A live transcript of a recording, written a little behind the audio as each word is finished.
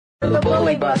The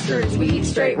Bully Busters. We eat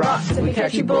straight rocks. If we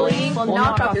catch you bullying, we'll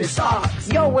knock off your socks.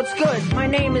 Yo, what's good? My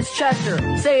name is Chester.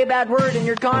 Say a bad word and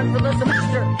you're gone for the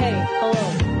semester. Hey,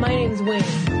 hello. My name's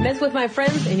Wayne. Mess with my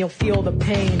friends and you'll feel the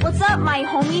pain. What's up, my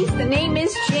homies? The name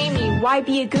is Jamie. Why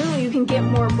be a goon? You can get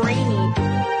more brainy.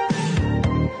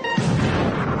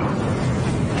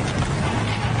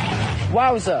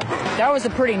 Wowza, that was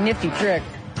a pretty nifty trick.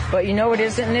 But you know what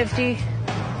isn't nifty?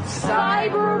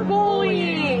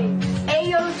 Cyberbullying!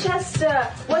 Ayo, Chester,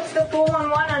 what's the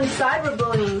 411 on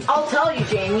cyberbullying? I'll tell you,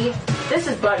 Jamie. This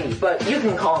is Buddy, but you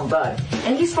can call him Bud.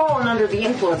 And he's fallen under the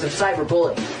influence of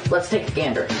cyberbullying. Let's take a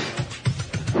gander.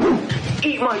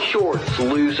 Eat my shorts,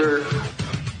 loser.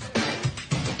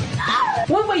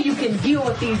 One way you can deal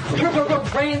with these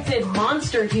rancid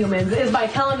monster humans is by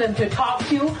telling them to talk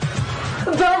to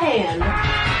the hand.